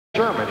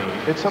Germany,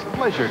 it's a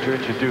pleasure to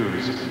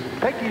introduce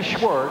Peggy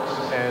Schwarz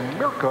and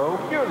MIRKO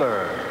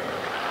Muller.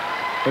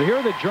 But here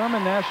are the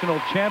German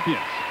national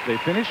champions. They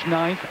finished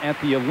 9th at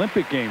the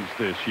Olympic Games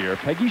this year.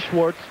 Peggy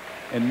Schwarz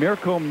and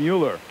MIRKO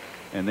Muller.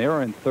 And they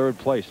are in 3rd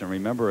place. And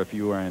remember, if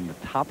you are in the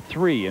top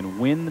 3 and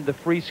win the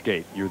free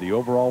skate, you're the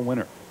overall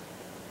winner.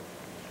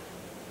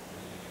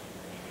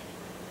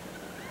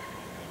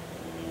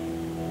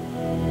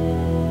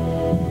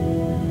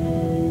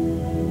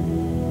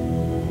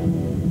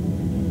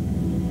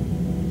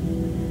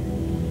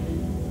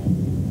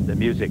 The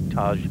music,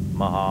 Taj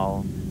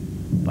Mahal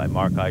by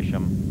Mark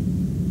Isham.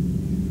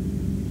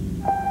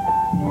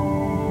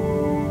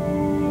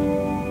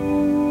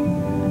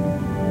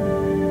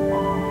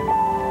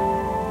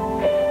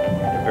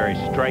 A very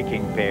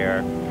striking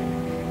pair.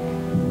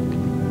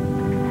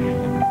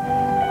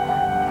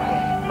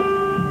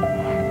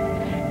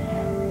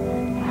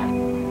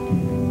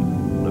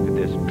 Look at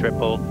this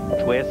triple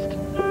twist.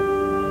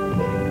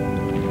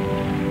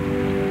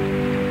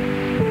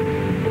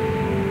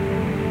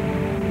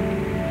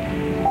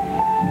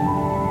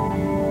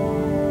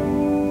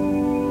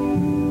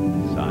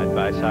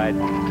 Side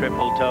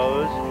triple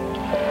toes.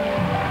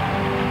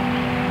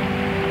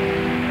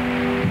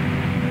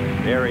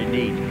 Very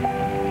neat.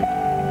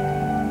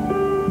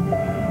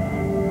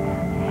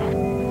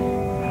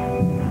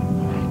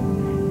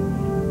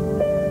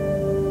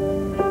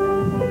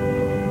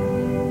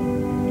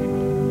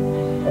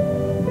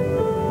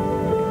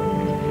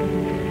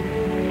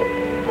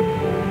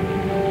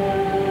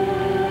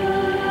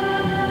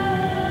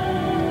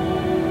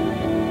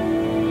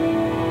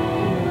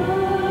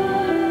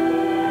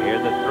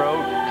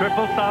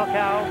 Triple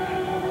Salchow.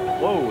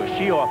 Whoa, was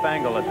she off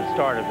angle at the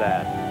start of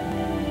that?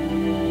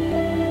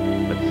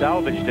 But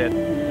salvaged it.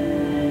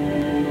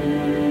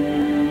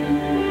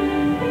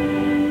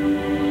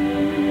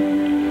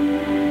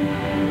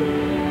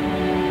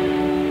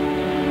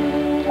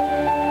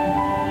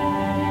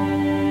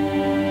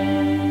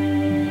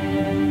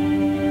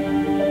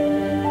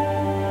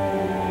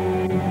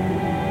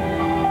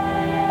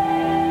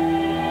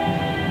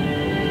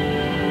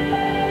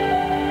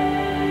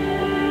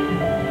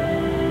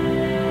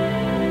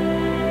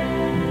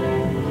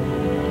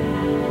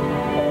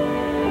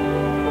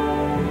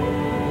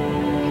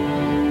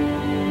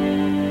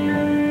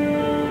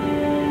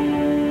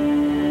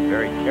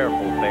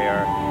 Careful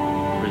pair,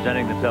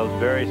 presenting themselves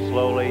very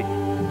slowly,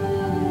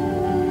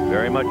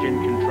 very much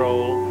in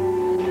control.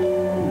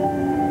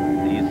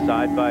 These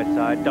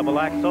side-by-side double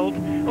axels.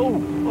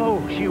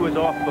 Oh, she was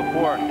off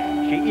before.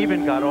 She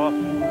even got off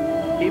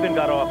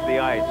the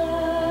ice.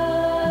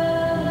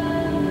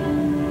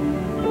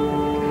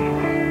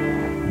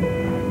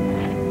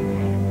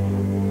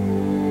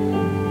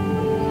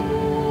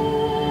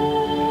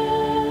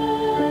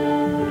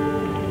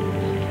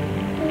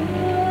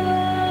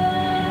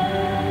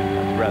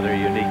 Rather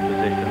unique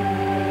position.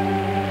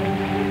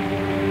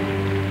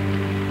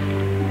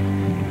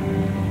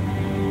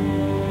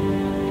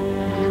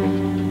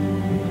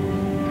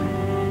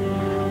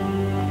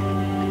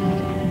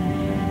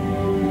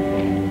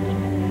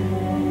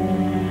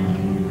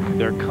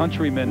 Their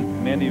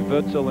countrymen, Mandy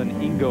Wurzel and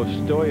Ingo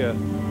Stoya,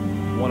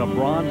 won a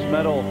bronze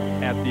medal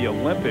at the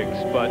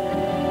Olympics, but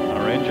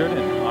are injured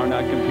and are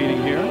not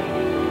competing here.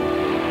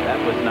 That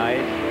was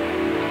nice.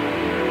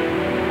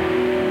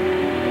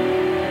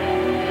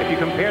 If you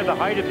compare the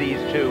height of these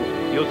two,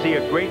 you'll see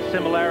a great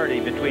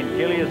similarity between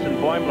Kilius and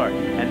Boimler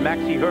and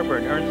Maxi Herber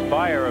and Ernst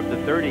Beyer of the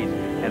 30s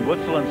and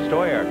Wurzel and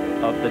Stoyer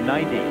of the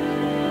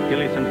 90s.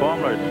 Kilius and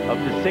Boimler of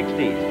the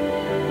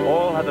 60s.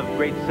 All have a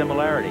great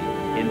similarity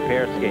in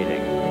pair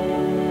skating.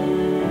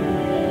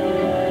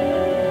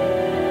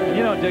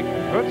 You know, Dick,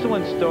 Wurzel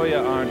and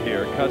Stoya aren't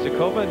here.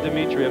 Kazakova and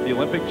Dmitriev, the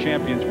Olympic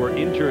champions, were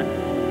injured.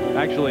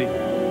 Actually,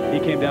 he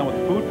came down with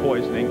food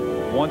poisoning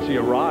once he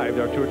arrived.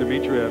 Artur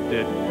Dmitriev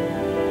did.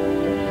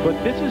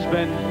 But this has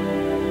been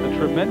a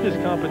tremendous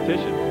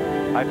competition.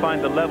 I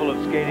find the level of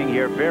skating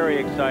here very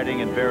exciting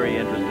and very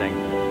interesting.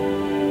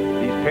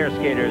 These pair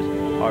skaters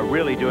are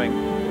really doing,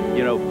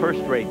 you know,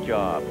 first-rate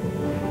job.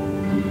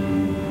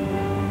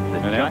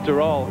 And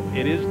after all,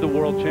 it is the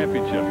World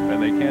Championship, and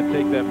they can't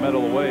take that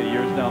medal away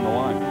years down the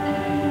line.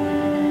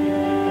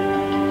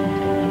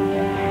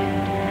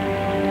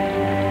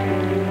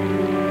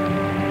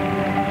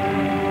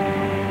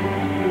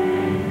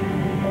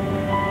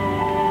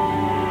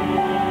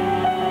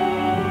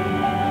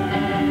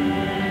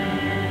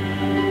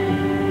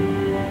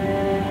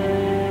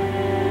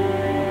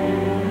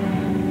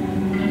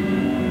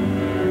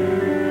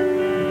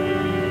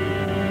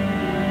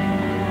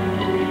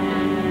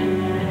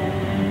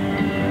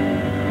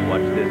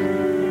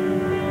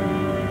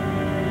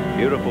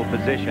 Beautiful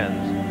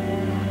positions.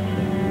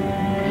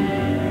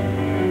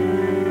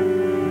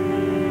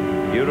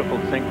 Beautiful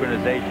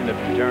synchronization of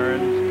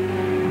turns.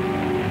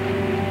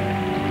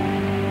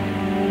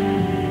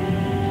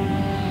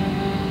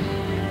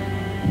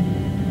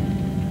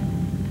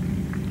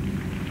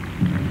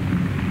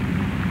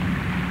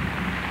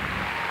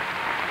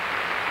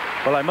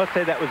 Well, I must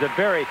say that was a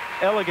very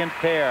elegant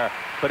pair,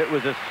 but it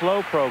was a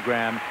slow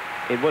program.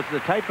 It was the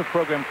type of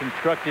program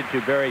constructed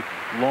to very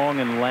long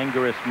and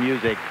languorous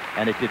music,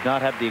 and it did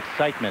not have the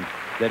excitement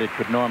that it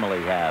could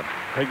normally have.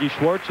 Peggy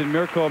Schwarz and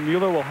Mirko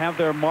Muller will have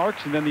their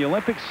marks, and then the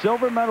Olympic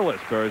silver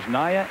medalists,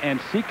 Berezhnaya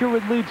and Sika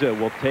Rydlidze,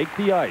 will take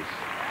the ice.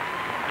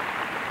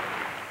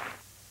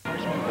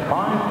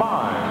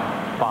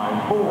 5-5,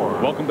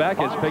 5-4. Welcome back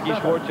as Peggy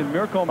Schwarz and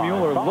Mirko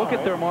Muller look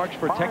at their marks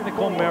for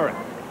technical merit.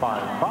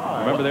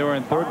 Remember, they were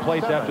in third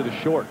place after the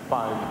short.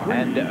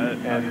 And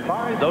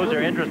those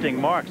are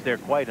interesting marks. They're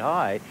quite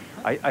high.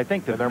 I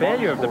think the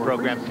failure of the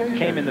program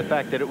came in the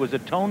fact that it was a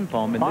tone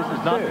poem, and this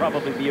is not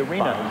probably the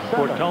arena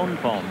for tone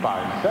poems.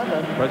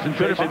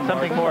 Should have been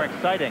something more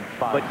exciting,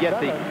 but yet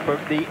the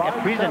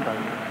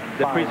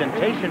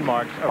presentation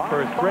marks are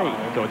first rate.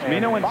 So it's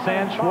Mino and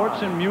Sand,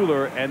 Schwarz and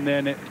Muller, and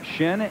then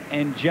Shen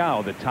and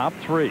Zhao, the top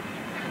three.